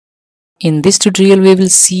In this tutorial we will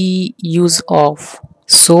see use of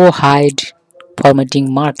show hide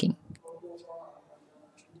formatting marking.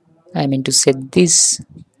 I mean to say this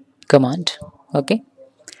command. Okay,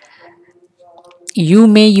 you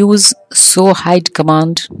may use show hide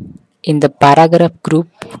command in the paragraph group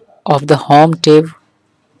of the home tab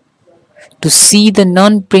to see the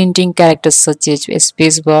non-printing characters such as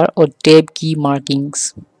spacebar or tab key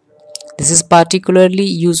markings. This is particularly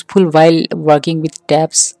useful while working with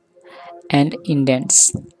tabs and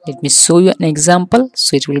indents. Let me show you an example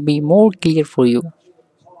so it will be more clear for you.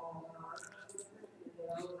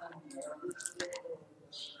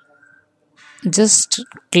 Just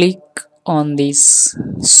click on this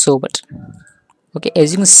show button. Okay,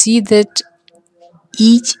 as you can see that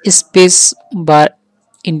each space bar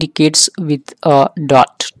indicates with a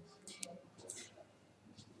dot,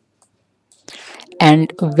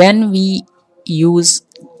 and when we use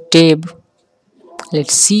tab,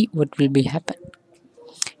 let's see what will be happen.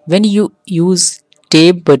 When you use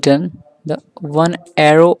tab button, the one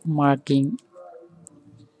arrow marking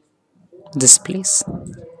displays.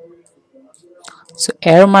 So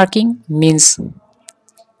arrow marking means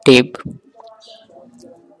tab.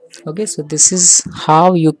 Okay, so this is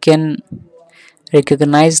how you can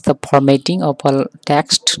recognize the formatting of a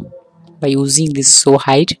text by using this show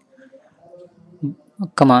hide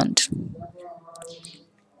command.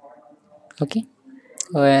 Okay,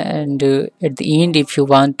 and at the end if you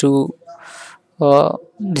want to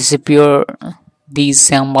disappear these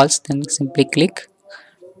symbols, then simply click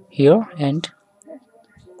here and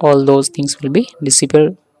all those things will be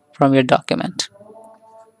disappear from your document.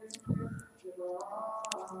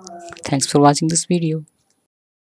 Thanks for watching this video.